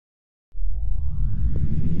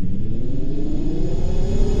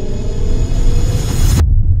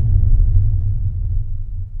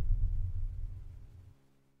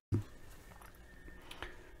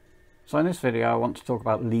So in this video I want to talk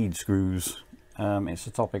about lead screws. It's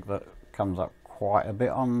a topic that comes up quite a bit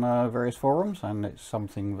on various forums, and it's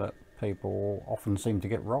something that people often seem to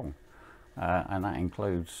get wrong, and that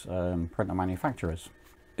includes printer manufacturers.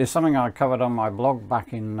 It's something I covered on my blog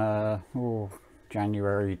back in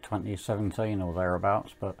January 2017 or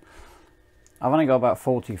thereabouts, but I've only got about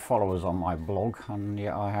 40 followers on my blog, and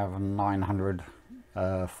yet I have 900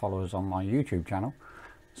 followers on my YouTube channel.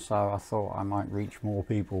 So I thought I might reach more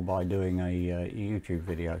people by doing a YouTube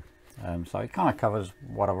video. So it kind of covers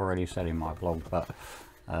what I've already said in my blog, but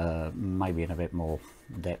maybe in a bit more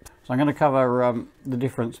depth. So I'm going to cover the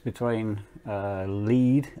difference between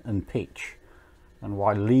lead and pitch, and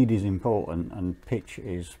why lead is important and pitch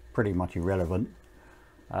is pretty much irrelevant.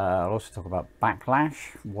 I'll also talk about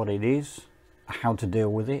backlash, what it is, how to deal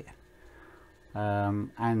with it.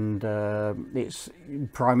 It's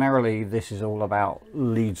primarily, this is all about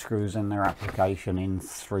lead screws and their application in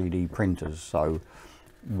 3D printers. So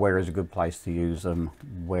where is a good place to use them,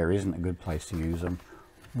 where isn't a good place to use them,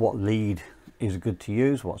 what lead is good to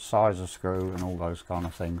use, what size of screw, and all those kind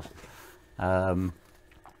of things.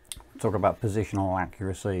 Talk about positional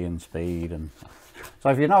accuracy and speed, and so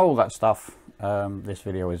if you know all that stuff, this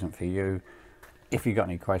video isn't for you. If you've got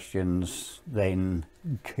any questions, then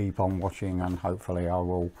keep on watching, and hopefully I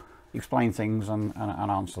will explain things and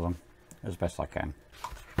answer them as best I can.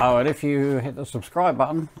 Oh, and if you hit the subscribe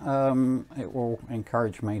button, it will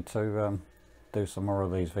encourage me to do some more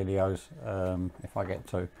of these videos. If I get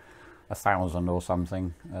to 1,000 or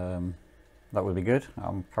something, that would be good.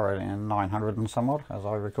 I'm currently in 900 and some odd as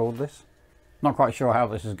I record this. Not quite sure how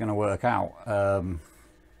this is going to work out.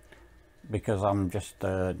 Because I'm just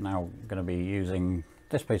now going to be using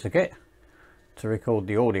this piece of kit to record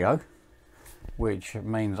the audio, which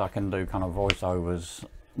means I can do kind of voiceovers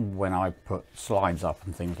when I put slides up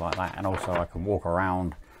and things like that, and also I can walk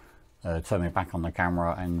around, turn it back on the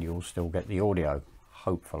camera, and you'll still get the audio,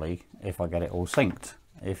 hopefully, if I get it all synced.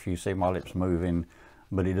 If you see my lips moving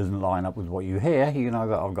but it doesn't line up with what you hear, you know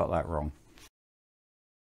that I've got that wrong.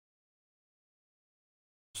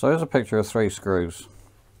 So here's a picture of 3 screws.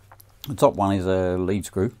 The top one is a lead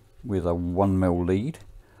screw with a 1mm lead.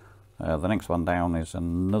 The next one down is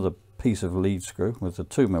another piece of lead screw with a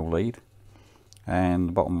 2mm lead, and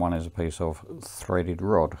the bottom one is a piece of threaded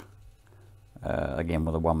rod, again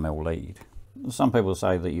with a 1mm lead. Some people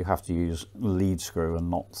say that you have to use lead screw and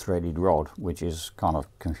not threaded rod, which is kind of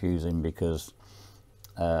confusing because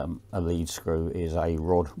a lead screw is a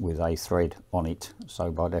rod with a thread on it, so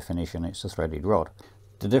by definition it's a threaded rod.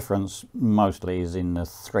 The difference mostly is in the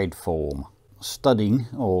thread form. Studding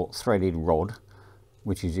or threaded rod,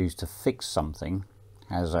 which is used to fix something,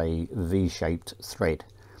 has a V-shaped thread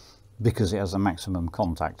because it has a maximum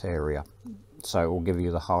contact area, so it will give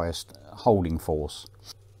you the highest holding force.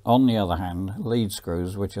 On the other hand, lead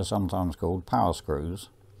screws, which are sometimes called power screws,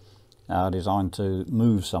 are designed to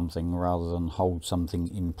move something rather than hold something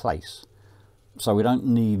in place. So we don't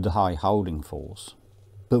need the high holding force,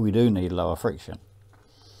 but we do need lower friction,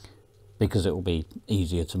 because it will be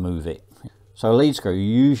easier to move it. So a lead screw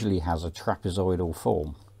usually has a trapezoidal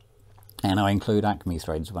form, and I include Acme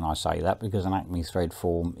threads when I say that, because an Acme thread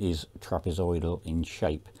form is trapezoidal in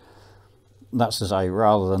shape. That's to say,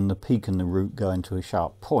 rather than the peak and the root going to a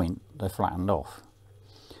sharp point, they're flattened off.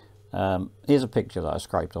 Here's a picture that I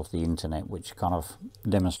scraped off the internet which kind of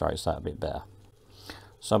demonstrates that a bit better.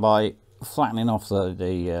 So by flattening off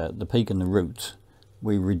the peak and the root,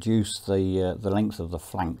 we reduce the length of the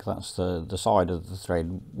flank. That's the side of the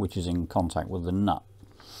thread which is in contact with the nut.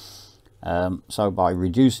 So by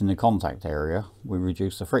reducing the contact area, we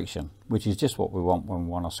reduce the friction, which is just what we want when we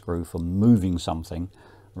want a screw for moving something,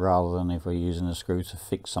 rather than if we're using a screw to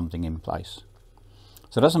fix something in place.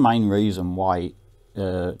 So that's the main reason why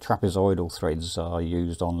trapezoidal threads are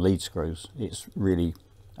used on lead screws. It's really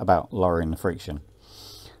about lowering the friction.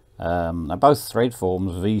 Both thread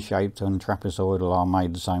forms, V-shaped and trapezoidal, are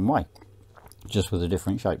made the same way, just with a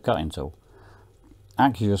different shape cutting tool.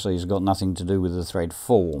 Accuracy has got nothing to do with the thread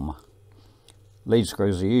form. Lead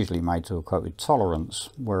screws are usually made to a quoted tolerance,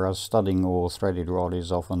 whereas studding or threaded rod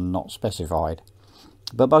is often not specified.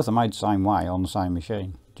 But both are made the same way on the same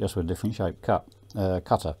machine, just with different shape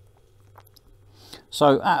cutter.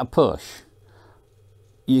 So at a push,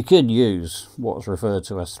 you could use what's referred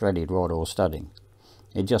to as threaded rod or studding.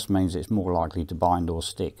 It just means it's more likely to bind or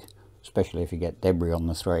stick, especially if you get debris on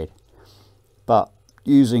the thread. But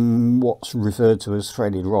using what's referred to as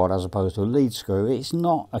threaded rod as opposed to a lead screw, it's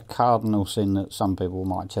not a cardinal sin that some people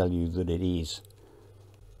might tell you that it is.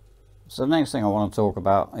 So the next thing I want to talk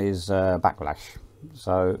about is backlash.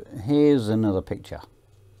 So here's another picture.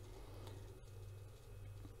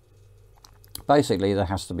 basically there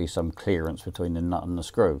has to be some clearance between the nut and the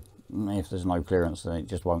screw. If there's no clearance, then it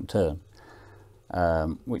just won't turn.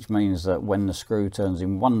 Which means that when the screw turns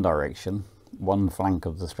in one direction, one flank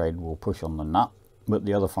of the thread will push on the nut, but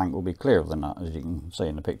the other flank will be clear of the nut, as you can see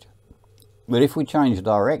in the picture. But if we change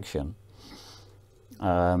direction,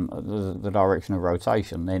 the direction of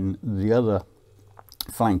rotation, then the other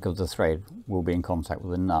flank of the thread will be in contact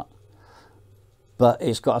with the nut. But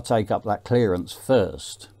it's got to take up that clearance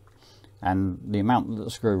first, and the amount that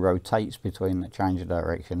the screw rotates between the change of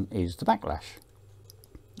direction is the backlash.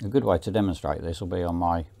 A good way to demonstrate this will be on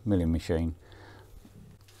my milling machine.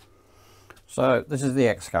 So this is the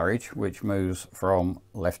X carriage, which moves from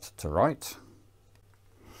left to right,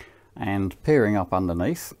 and peering up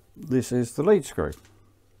underneath, this is the lead screw,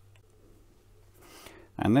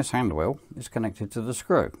 and this hand wheel is connected to the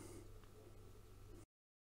screw.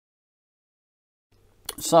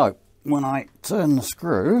 So when I turn the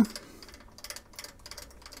screw,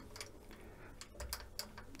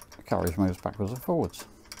 the carriage moves backwards and forwards.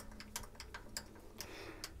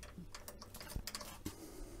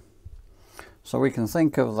 So we can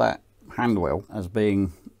think of that hand wheel as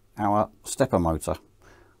being our stepper motor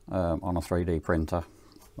on a 3D printer.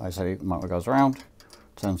 Basically, the motor goes around,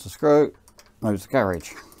 turns the screw, moves the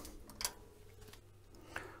carriage.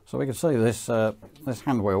 So we can see this this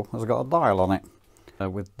hand wheel has got a dial on it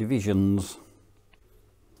with divisions.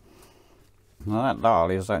 Now that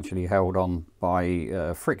dial is actually held on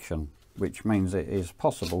by friction, which means it is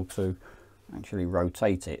possible to actually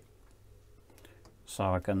rotate it. So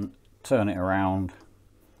I can turn it around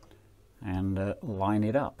and line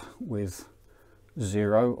it up with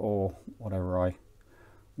 0 or whatever I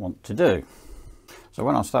want to do. So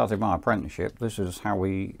when I started my apprenticeship, this is how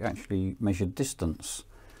we actually measured distance.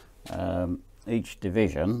 Each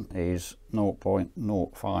division is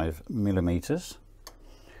 0.05 millimeters,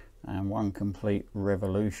 and one complete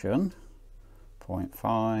revolution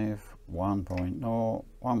 0.5, 1.0,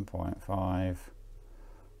 1.5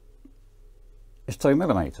 is 2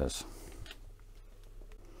 millimeters.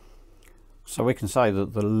 So we can say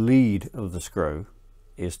that the lead of the screw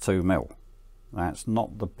is 2 mil. That's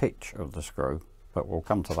not the pitch of the screw, but we'll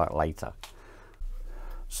come to that later.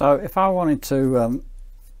 So if I wanted to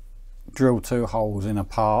drill 2 holes in a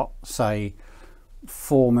part, say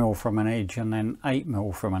 4 mil from an edge and then 8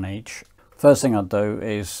 mil from an edge, first thing I'd do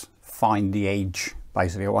is find the edge.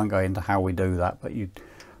 Basically, I won't go into how we do that, but you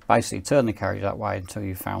basically turn the carriage that way until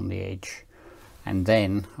you found the edge, and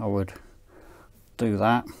then I would do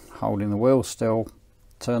that holding the wheel still,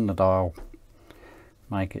 turn the dial,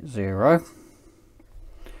 make it 0.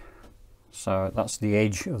 So that's the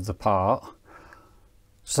edge of the part.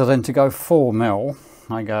 So then to go 4 mil,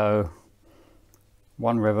 I go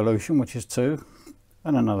 1 revolution, which is 2,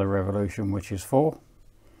 and another revolution, which is 4.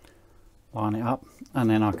 Line it up,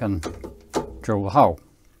 and then I can drill the hole.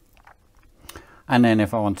 And then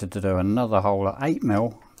if I wanted to do another hole at 8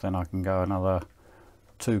 mil, then I can go another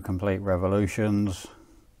 2 complete revolutions,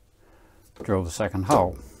 drill the second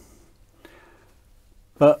hole.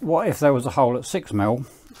 But what if there was a hole at 6 mil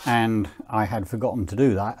and I had forgotten to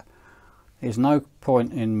do that? There's no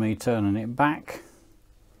point in me turning it back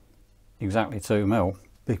exactly 2 mil,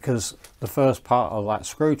 because the first part of that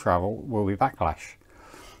screw travel will be backlash.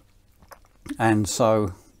 And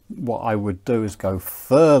so what I would do is go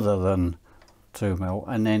further than 2 mil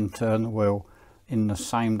and then turn the wheel in the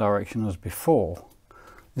same direction as before.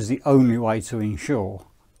 This is the only way to ensure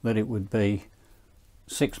that it would be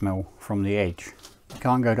 6 mil from the edge. You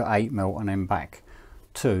can't go to 8 mil and then back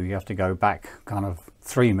 2. You have to go back kind of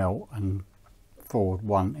 3 mil and forward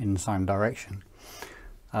 1 in the same direction.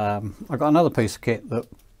 I've got another piece of kit that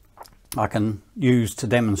I can use to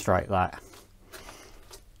demonstrate that,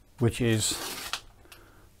 which is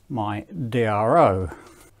my DRO,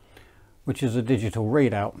 which is a digital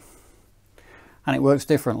readout, and it works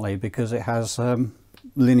differently because it has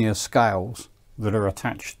linear scales that are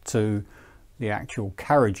attached to the actual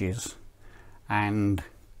carriages and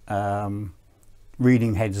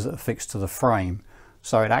reading heads that are fixed to the frame,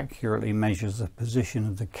 so it accurately measures the position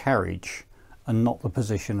of the carriage and not the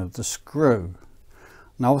position of the screw.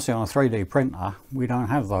 Now obviously on a 3D printer we don't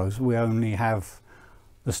have those, we only have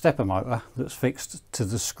the stepper motor that's fixed to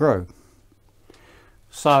the screw.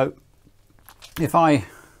 So if I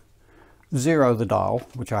 0 the dial,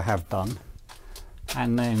 which I have done,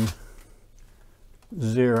 and then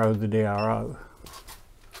 0 the DRO,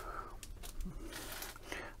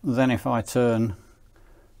 then if I turn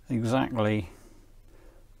exactly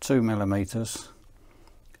 2 millimeters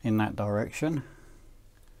in that direction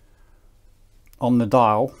on the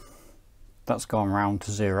dial, that's gone round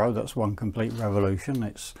to 0. That's 1 complete revolution.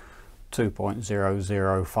 It's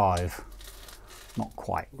 2.005. Not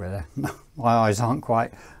quite really. My eyes aren't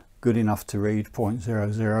quite good enough to read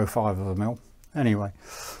 0.005 of a mil. Anyway,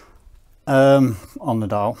 on the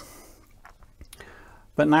dial.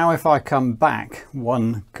 But now if I come back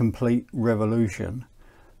one complete revolution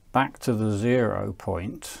back to the 0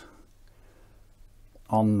 point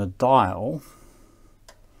on the dial,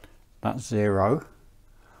 that's 0.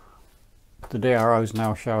 The DRO is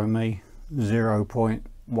now showing me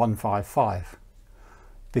 0.155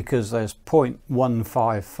 because there's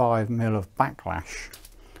 0.155 mil of backlash.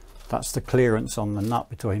 That's the clearance on the nut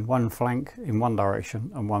between one flank in one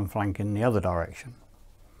direction and one flank in the other direction.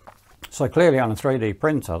 So clearly on a 3D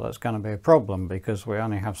printer that's going to be a problem because we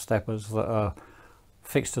only have steppers that are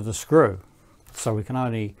fixed to the screw. So we can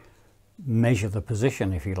only measure the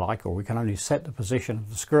position, if you like, or we can only set the position of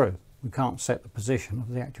the screw. We can't set the position of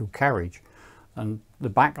the actual carriage, and the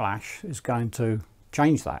backlash is going to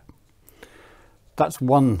change that. That's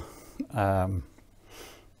one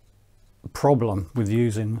problem with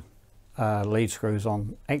using lead screws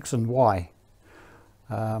on X and Y,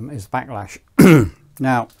 is backlash.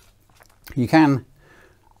 Now you can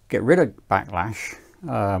get rid of backlash,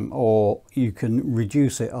 or you can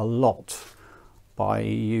reduce it a lot by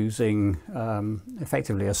using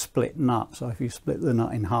effectively a split nut. So if you split the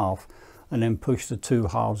nut in half and then push the two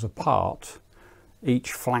halves apart,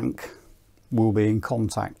 each flank will be in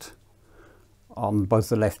contact on both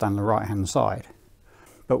the left and the right hand side.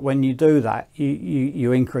 But when you do that,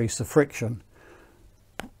 you increase the friction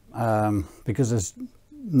because there's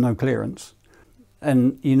no clearance,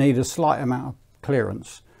 and you need a slight amount of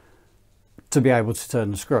clearance to be able to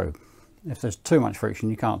turn the screw. If there's too much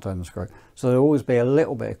friction, you can't turn the screw. So there'll always be a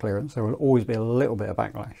little bit of clearance, there will always be a little bit of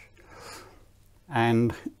backlash,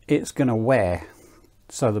 and it's going to wear,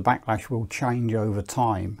 so the backlash will change over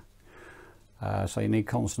time. So you need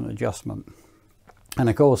constant adjustment. And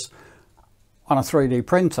of course, on a 3D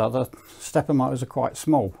printer, the stepper motors are quite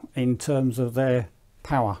small in terms of their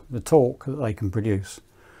power, the torque that they can produce.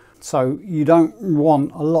 So you don't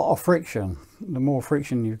want a lot of friction. The more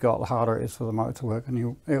friction you've got, the harder it is for the motor to work,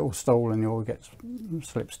 and it'll stall and you'll get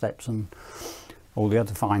slip steps and all the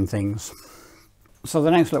other fine things. So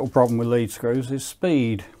the next little problem with lead screws is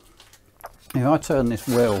speed. If I turn this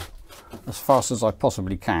wheel as fast as I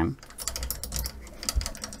possibly can,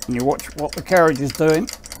 and you watch what the carriage is doing,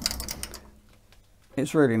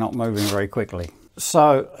 it's really not moving very quickly.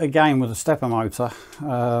 So again, with a stepper motor,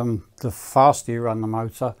 the faster you run the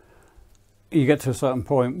motor, you get to a certain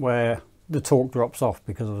point where the torque drops off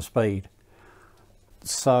because of the speed.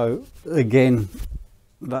 So again,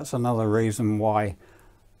 that's another reason why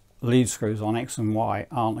lead screws on X and Y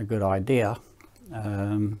aren't a good idea,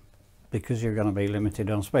 because you're going to be limited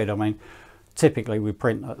on speed. I mean, typically we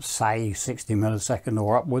print at say 60 millisecond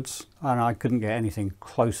or upwards, and I couldn't get anything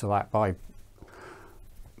close to that by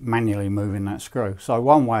manually moving that screw. So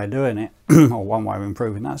one way of doing it, or one way of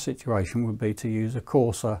improving that situation, would be to use a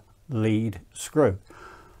coarser lead screw.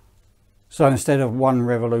 So instead of one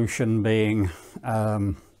revolution being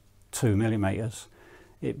 2 millimeters,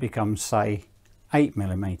 it becomes say 8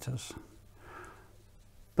 millimeters.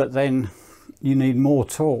 But then you need more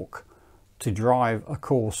torque to drive a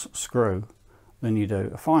coarse screw than you do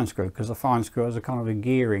a fine screw, because a fine screw has a kind of a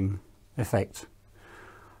gearing effect,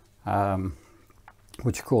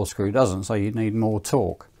 which a coarse screw doesn't. So you need more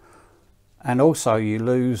torque, and also you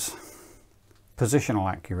lose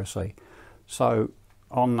positional accuracy. So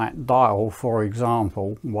on that dial, for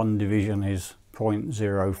example, one division is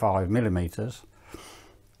 0.05 millimeters.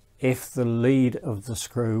 If the lead of the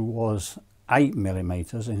screw was 8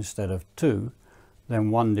 millimeters instead of 2, then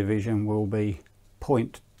one division will be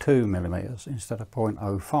 0.2 millimeters instead of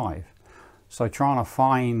 0.05. So trying to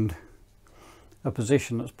find a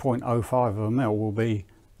position that's 0.05 of a mil will be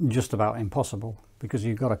just about impossible, because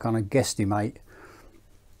you've got to kind of guesstimate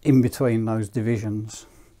in between those divisions,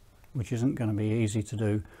 which isn't going to be easy to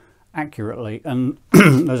do accurately. And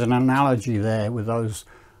there's an analogy there with those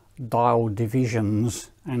dial divisions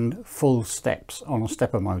and full steps on a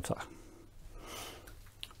stepper motor,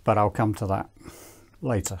 but I'll come to that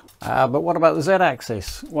later. But what about the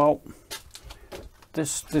Z-axis? Well,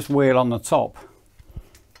 this wheel on the top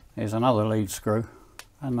is another lead screw,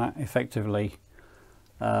 and that effectively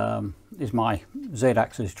is my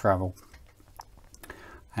Z-axis travel.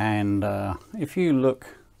 And if you look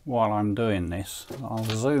while I'm doing this, I'll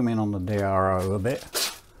zoom in on the DRO a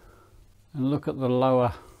bit and look at the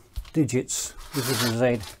lower digits. This is the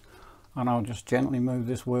Z, and I'll just gently move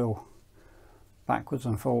this wheel backwards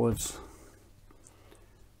and forwards,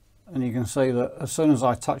 and you can see that as soon as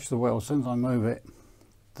I touch the wheel, as soon as I move it,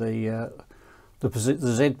 the the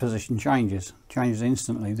Z position changes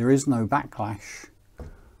instantly. There is no backlash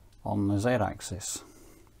on the Z axis.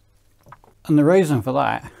 And the reason for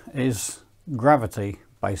that is gravity,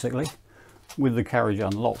 basically, with the carriage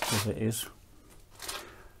unlocked as it is.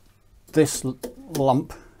 This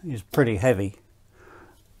lump is pretty heavy,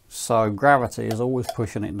 so gravity is always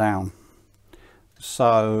pushing it down.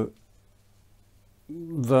 So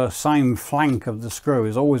the same flank of the screw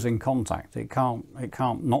is always in contact. It can't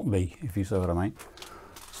not be, if you see what I mean.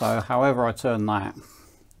 So however I turn that,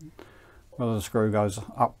 whether the screw goes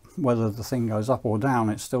up, whether the thing goes up or down,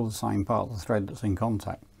 it's still the same part of the thread that's in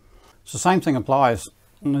contact. So the same thing applies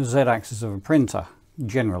on the Z-axis of a printer.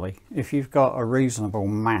 Generally, if you've got a reasonable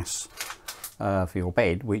mass for your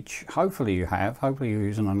bed, which hopefully you have, hopefully you're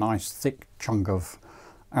using a nice thick chunk of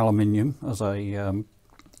aluminium as a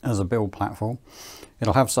build platform,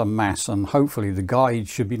 it'll have some mass, and hopefully the guide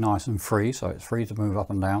should be nice and free, so it's free to move up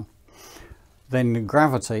and down. Then the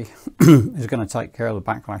gravity is going to take care of the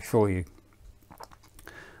backlash for you.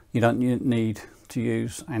 You don't need to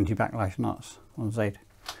use anti-backlash nuts on Z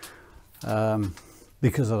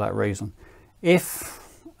because of that reason. If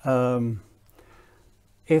the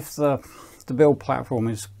build platform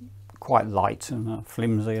is quite light and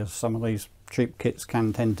flimsy, as some of these cheap kits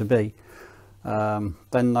can tend to be,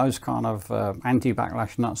 then those kind of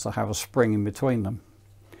anti-backlash nuts that have a spring in between them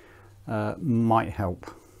might help.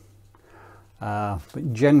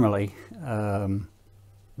 But generally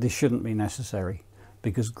this shouldn't be necessary,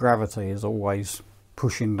 because gravity is always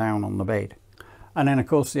pushing down on the bed. And then of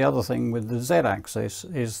course the other thing with the Z-axis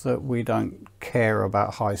is that we don't care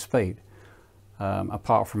about high speed,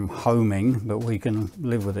 apart from homing, but we can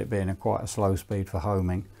live with it being quite a slow speed for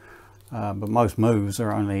homing. But most moves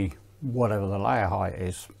are only whatever the layer height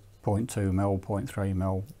is, 0.2 mil, 0.3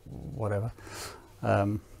 mil, whatever.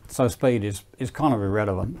 So speed is kind of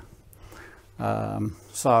irrelevant.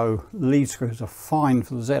 So lead screws are fine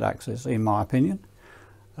for the Z-axis in my opinion,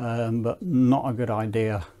 but not a good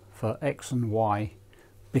idea for X and Y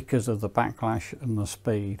because of the backlash and the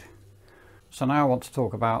speed. So now I want to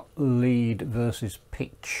talk about lead versus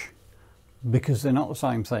pitch, because they're not the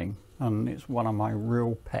same thing, and it's one of my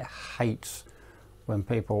real pet hates when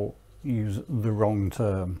people use the wrong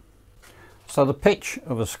term. So the pitch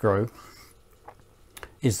of a screw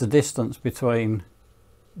is the distance between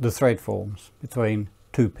the thread forms, between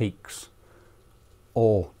two peaks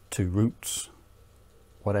or two roots,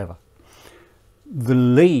 whatever. The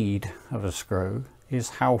lead of a screw is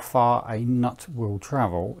how far a nut will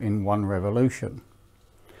travel in one revolution.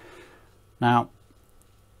 Now,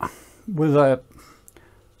 with a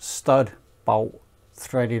stud, bolt,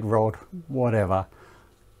 threaded rod, whatever,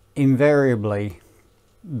 invariably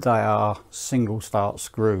they are single start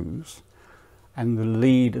screws, and the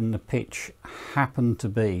lead and the pitch happen to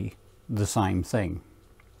be the same thing.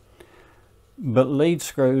 But lead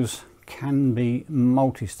screws can be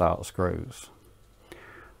multi-start screws,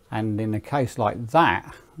 and in a case like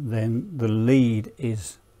that, then the lead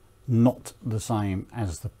is not the same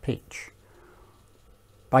as the pitch.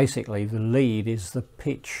 Basically, the lead is the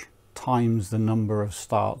pitch times the number of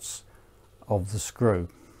starts of the screw.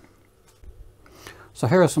 So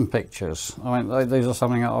here are some pictures. I mean, these are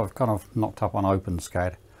something that I've kind of knocked up on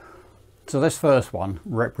OpenSCAD. So this first one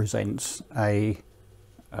represents a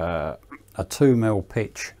 2 mil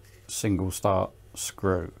pitch single start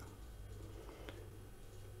screw.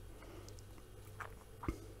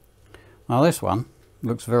 Now this one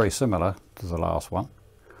looks very similar to the last one,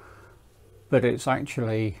 but it's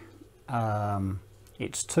actually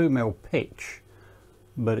it's 2 mil pitch,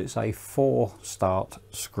 but it's a 4 start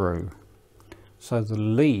screw. So the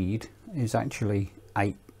lead is actually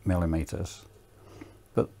 8 millimeters.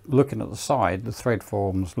 But looking at the side, the thread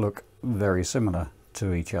forms look very similar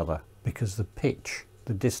to each other because the pitch,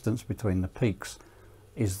 the distance between the peaks,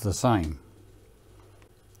 is the same.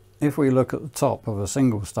 If we look at the top of a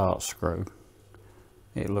single start screw,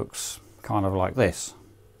 it looks kind of like this.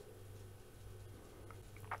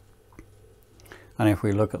 And if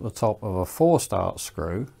we look at the top of a 4 start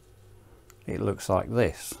screw, it looks like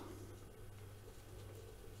this.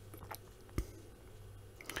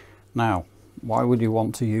 Now, why would you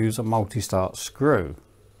want to use a multi-start screw?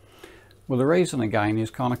 Well, the reason again is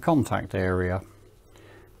kind of contact area.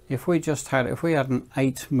 If we had an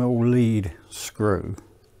 8 mil lead screw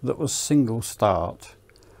that was single start,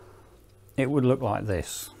 it would look like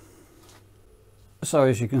this. So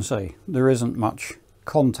as you can see, there isn't much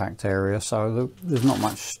contact area, so there's not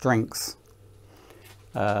much strength.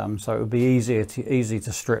 So it would be easy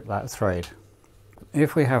to strip that thread.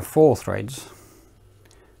 If we have 4 threads,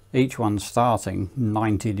 each one starting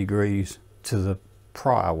 90 degrees to the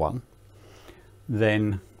prior one,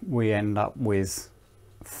 then we end up with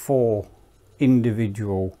 4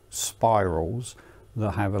 individual spirals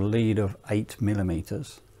that have a lead of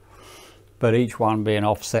 8mm, but each one being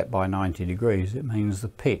offset by 90 degrees. It means the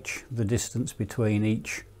pitch, the distance between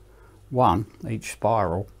each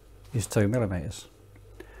spiral, is 2mm.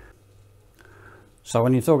 So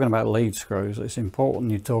when you're talking about lead screws, it's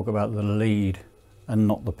important you talk about the lead and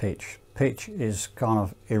not the pitch. Pitch is kind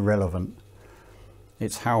of irrelevant.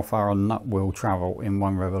 It's how far a nut will travel in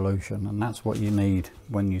one revolution, and that's what you need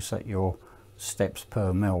when you set your steps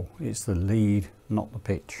per mil. It's the lead, not the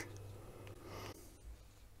pitch.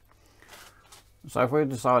 So if we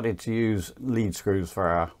decided to use lead screws for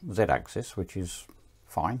our Z-axis, which is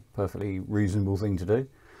fine, perfectly reasonable thing to do,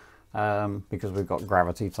 because we've got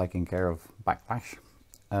gravity taking care of backlash,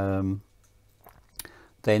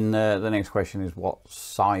 then the next question is, what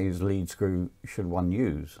size lead screw should one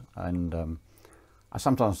use? And I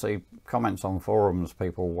sometimes see comments on forums,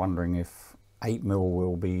 people wondering if 8mm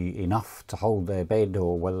will be enough to hold their bed,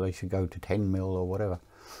 or whether they should go to 10mm or whatever.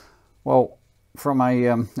 Well, from a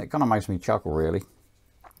it kind of makes me chuckle, really.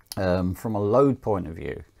 From a load point of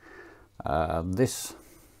view, this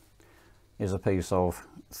is a piece of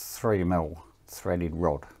 3mm threaded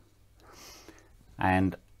rod,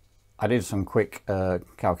 and I did some quick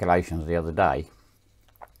calculations the other day.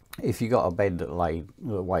 If you got a bed that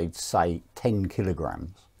weighed say 10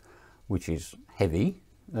 kilograms, which is heavy,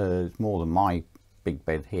 it's more than my big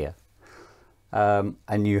bed here,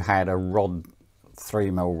 and you had a rod,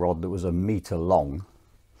 3mm rod, that was 1 meter long,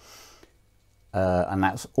 and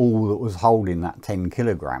that's all that was holding that 10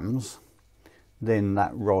 kilograms, then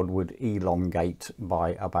that rod would elongate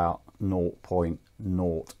by about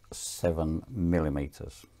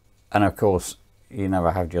 0.07mm. And of course, you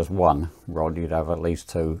never have just one rod, you'd have at least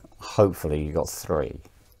 2, hopefully you got 3.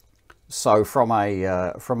 So from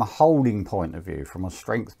a holding point of view, from a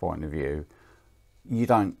strength point of view, you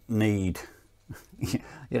don't need even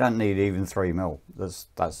 3mm.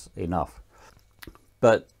 That's enough.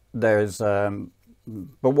 But there's but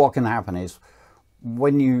what can happen is,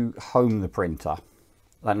 when you home the printer,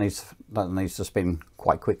 that needs to spin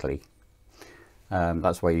quite quickly.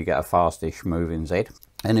 That's where you get a fastish moving Z.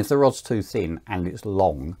 And if the rod's too thin and it's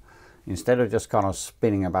long, instead of just kind of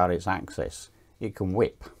spinning about its axis, it can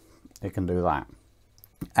whip. It can do that.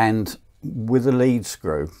 And with a lead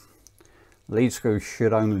screw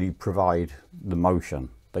should only provide the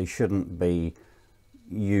motion. They shouldn't be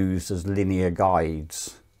used as linear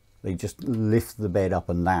guides. They just lift the bed up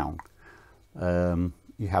and down.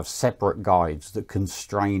 You have separate guides that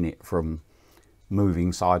constrain it from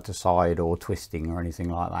moving side to side or twisting or anything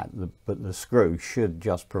like that, but the screw should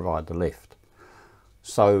just provide the lift.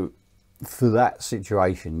 So for that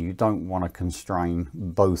situation, you don't want to constrain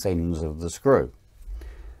both ends of the screw,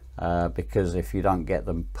 because if you don't get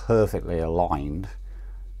them perfectly aligned,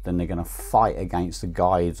 then they're going to fight against the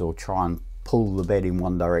guides or try and pull the bed in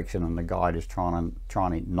one direction, and the guide is trying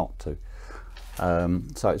it not to.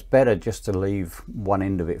 So it's better just to leave one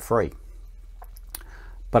end of it free.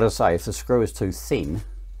 But as I say, if the screw is too thin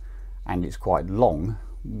and it's quite long,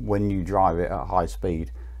 when you drive it at high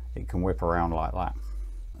speed, it can whip around like that.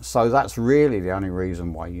 So that's really the only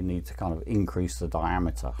reason why you need to kind of increase the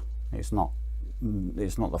diameter. It's not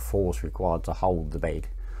the force required to hold the bed.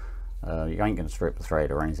 You ain't going to strip the thread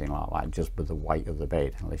or anything like that just with the weight of the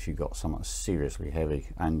bed, unless you've got something seriously heavy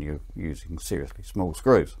and you're using seriously small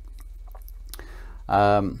screws.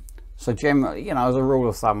 So generally, you know, as a rule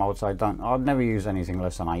of thumb, I would say I'd never use anything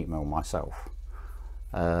less than 8mm myself,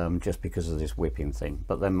 just because of this whipping thing.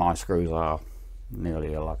 But then my screws are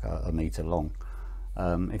nearly like a meter long.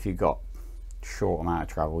 If you've got short amount of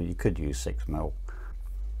travel, you could use 6mm.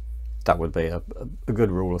 That would be a good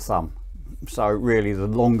rule of thumb. So really, the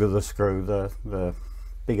longer the screw, the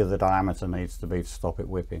bigger the diameter needs to be to stop it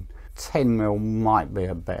whipping. 10mm might be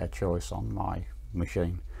a better choice on my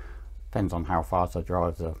machine. Depends on how fast I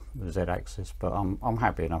drive the Z-axis, but I'm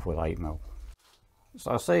happy enough with 8mm.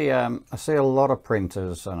 So I see a lot of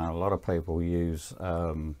printers and a lot of people use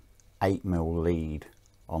 8mm lead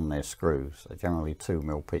on their screws. They're generally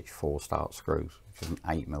 2mm pitch 4-start screws, which is an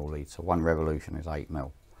 8mm lead. So one revolution is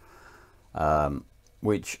 8mm,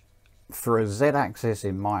 which for a Z-axis,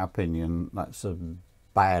 in my opinion, that's a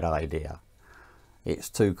bad idea. It's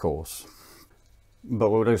too coarse. But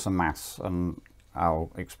we'll do some maths and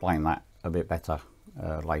I'll explain that a bit better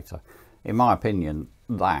later. In my opinion,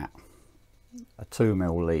 that a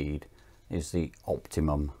 2mm lead is the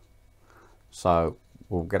optimum. So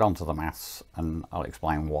we'll get on to the maths and I'll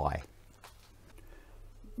explain why.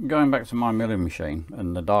 Going back to my milling machine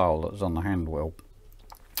and the dial that's on the hand wheel,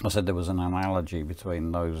 I said there was an analogy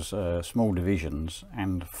between those small divisions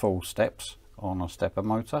and full steps on a stepper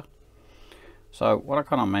motor. So what I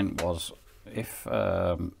kind of meant was, if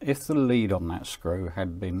the lead on that screw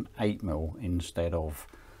had been 8mm instead of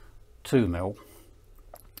 2mm,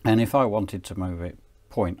 and if I wanted to move it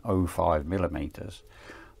 0.05mm,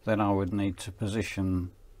 then I would need to position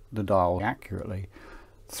the dial accurately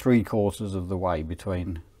 3/4 of the way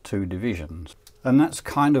between two divisions. And that's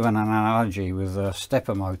kind of an analogy with a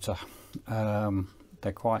stepper motor.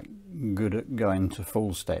 They're quite good at going to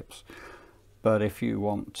full steps, but if you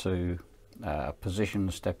want to position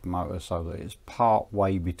the stepper motor so that it's part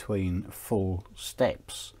way between full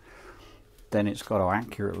steps, then it's got to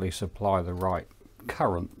accurately supply the right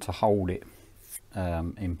current to hold it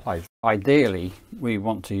in place. Ideally, we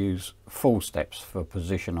want to use full steps for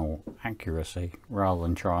positional accuracy rather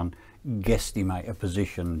than try and guesstimate a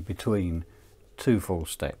position between two full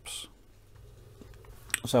steps.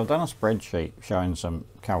 So I've done a spreadsheet showing some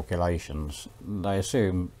calculations. They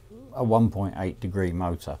assume a 1.8 degree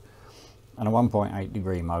motor, and a 1.8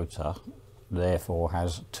 degree motor therefore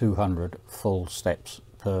has 200 full steps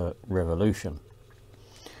per revolution.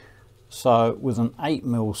 So with an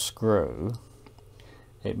 8mm screw,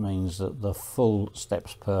 it means that the full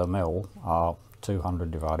steps per mil are 200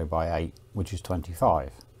 divided by 8, which is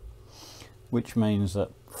 25, which means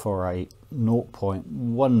that for a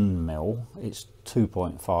 0.1mm it's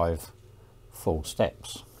 2.5 full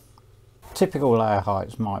steps. Typical layer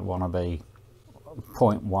heights might want to be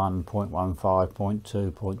 0.1, 0.15,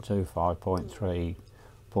 0.2, 0.25, 0.3,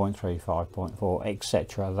 0.35, 0.4,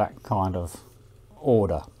 etc. That kind of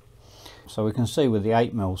order. So we can see with the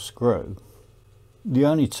 8mm screw, the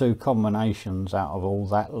only two combinations out of all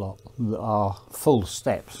that lot that are full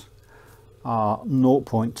steps are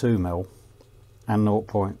 0.2mm and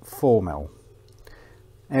 0.4mm.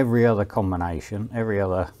 Every other combination, every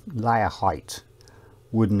other layer height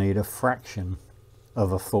would need a fraction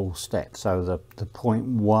of a full step. So the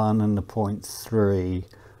 0.1 and the 0.3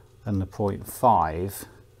 and the 0.5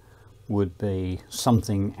 would be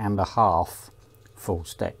something and a half full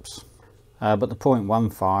steps. But the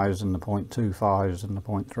 0.15s and the 0.25s and the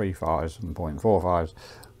 0.35s and 0.45s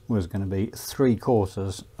was going to be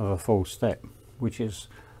 3/4 of a full step, which is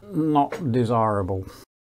not desirable.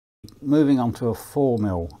 Moving on to a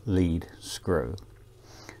 4mm lead screw,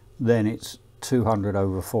 then it's 200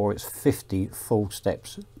 over 4, it's 50 full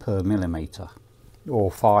steps per millimetre, or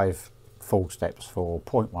 5 full steps for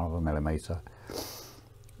 0.1 of a millimetre.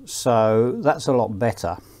 So that's a lot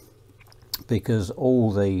better, because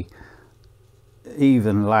all the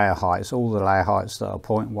even layer heights, all the layer heights that are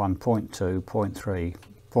 0.1, 0.2, 0.3,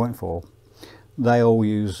 0.4, they all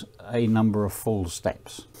use a number of full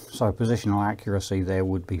steps. So positional accuracy there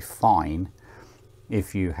would be fine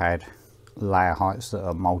if you had layer heights that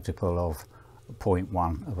are multiple of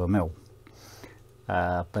 0.1 of a mil.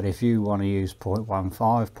 But if you want to use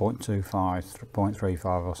 0.15, 0.25,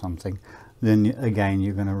 0.35 or something, then again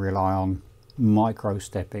you're going to rely on micro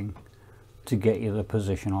stepping to get you the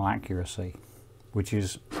positional accuracy, which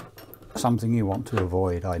is something you want to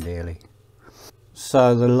avoid ideally.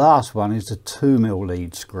 So the last one is the 2mm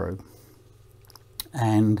lead screw,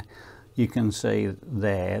 and you can see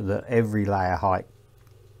there that every layer height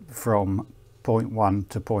from 0.1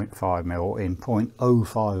 to 0.5mm in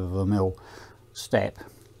 0.05 of a mil step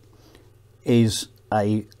is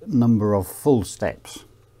a number of full steps.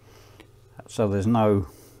 So there's no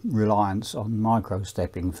reliance on micro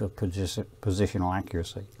stepping for positional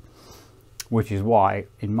accuracy, which is why,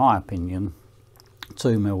 in my opinion,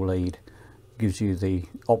 2mm lead gives you the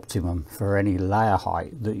optimum for any layer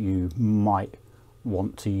height that you might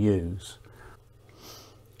want to use.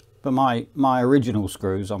 But my original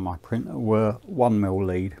screws on my printer were 1mm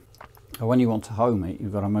lead. So when you want to home it,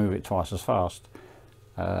 you've got to move it twice as fast,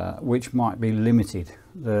 which might be limited.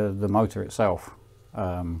 The motor itself,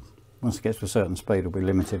 once it gets to a certain speed, will be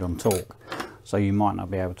limited on torque, so you might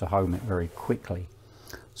not be able to home it very quickly.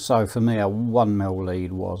 So for me, a 1mm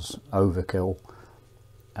lead was overkill,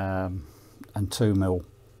 and 2mm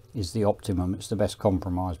is the optimum. It's the best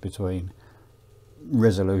compromise between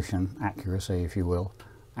resolution, accuracy if you will,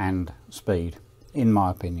 and speed, in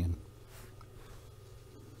my opinion.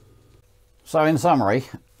 So in summary,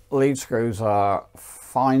 lead screws are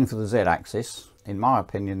fine for the Z-axis. In my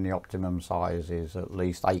opinion, the optimum size is at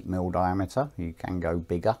least 8mm diameter. You can go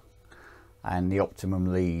bigger, and the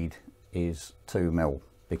optimum lead is 2mm,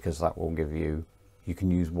 because that will give you, you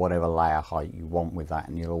can use whatever layer height you want with that,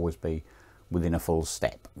 and you'll always be within a full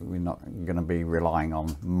step. We're not going to be relying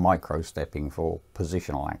on micro stepping for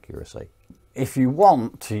positional accuracy. If you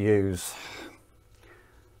want to use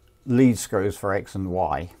lead screws for X and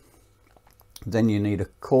Y, then you need a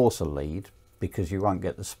coarser lead because you won't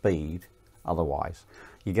get the speed otherwise.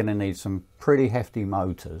 You're going to need some pretty hefty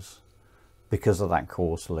motors because of that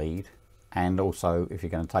coarse lead, and also if you're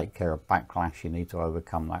going to take care of backlash, you need to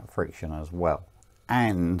overcome that friction as well.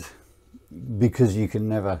 And because you can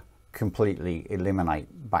never completely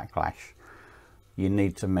eliminate backlash, you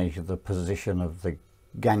need to measure the position of the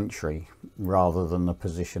gantry rather than the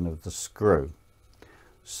position of the screw.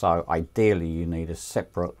 So ideally you need a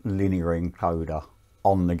separate linear encoder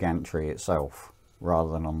on the gantry itself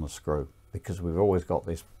rather than on the screw, because we've always got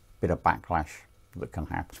this bit of backlash that can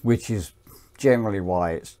happen, which is generally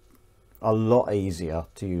why it's a lot easier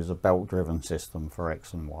to use a belt driven system for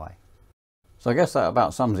X and Y. So I guess that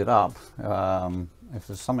about sums it up. If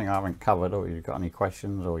there's something I haven't covered, or you've got any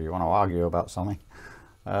questions, or you want to argue about something,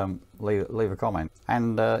 leave a comment.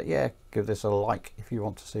 And yeah, give this a like if you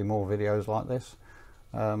want to see more videos like this.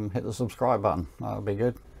 Hit the subscribe button, that'll be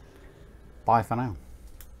good. Bye for now.